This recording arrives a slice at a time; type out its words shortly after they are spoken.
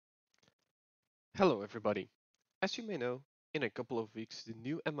Hello everybody. As you may know, in a couple of weeks the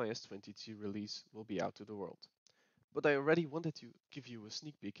new MIS-22 release will be out to the world. But I already wanted to give you a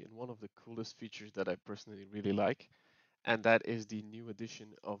sneak peek in one of the coolest features that I personally really like, and that is the new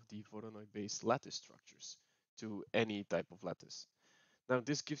addition of the Voronoi Based Lattice Structures to any type of lattice. Now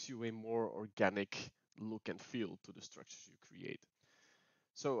this gives you a more organic look and feel to the structures you create.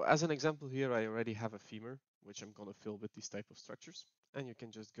 So as an example here, I already have a femur, which I'm gonna fill with these type of structures. And you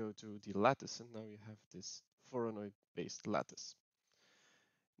can just go to the lattice and now you have this Voronoi based lattice.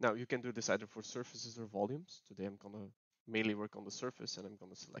 Now you can do this either for surfaces or volumes. Today I'm gonna mainly work on the surface and I'm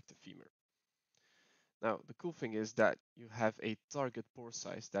gonna select the femur. Now the cool thing is that you have a target pore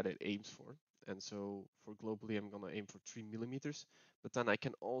size that it aims for. And so for globally, I'm gonna aim for 3 millimeters, but then I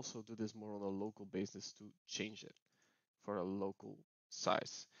can also do this more on a local basis to change it for a local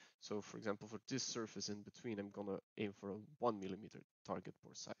size. So for example, for this surface in between, I'm gonna aim for a 1 millimeter target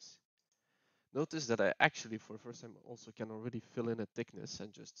pore size. Notice that I actually, for the first time, also can already fill in a thickness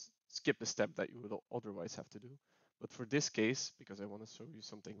and just skip a step that you would otherwise have to do. But for this case, because I want to show you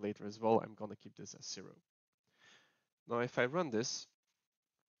something later as well, I'm gonna keep this as 0. Now, if I run this,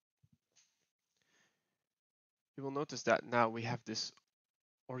 you will notice that now we have this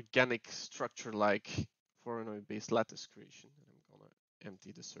organic structure like Voronoi based lattice creation. And I'm gonna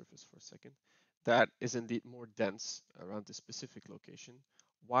empty the surface for a second. That is indeed more dense around this specific location,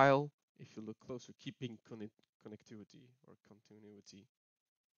 while if you look closer, keeping connectivity or continuity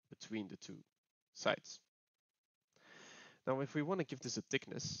between the two sides. Now, if we want to give this a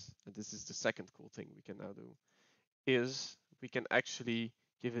thickness, and this is the second cool thing we can now do, is we can actually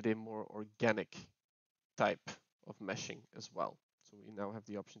give it a more organic type of meshing as well. So we now have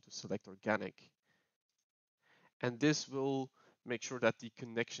the option to select organic, and this will make sure that the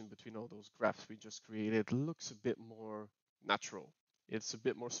connection between all those graphs we just created looks a bit more natural. It's a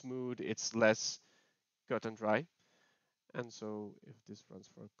bit more smooth, it's less cut and dry. And so if this runs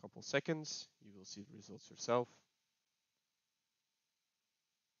for a couple seconds, you will see the results yourself.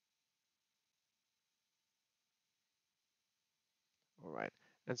 All right.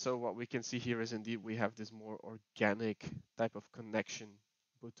 And so what we can see here is indeed we have this more organic type of connection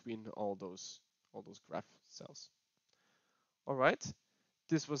between all those graph cells. All right.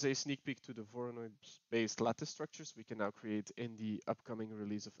 This was a sneak peek to the Voronoi-based lattice structures we can now create in the upcoming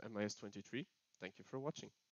release of MIS 23. Thank you for watching.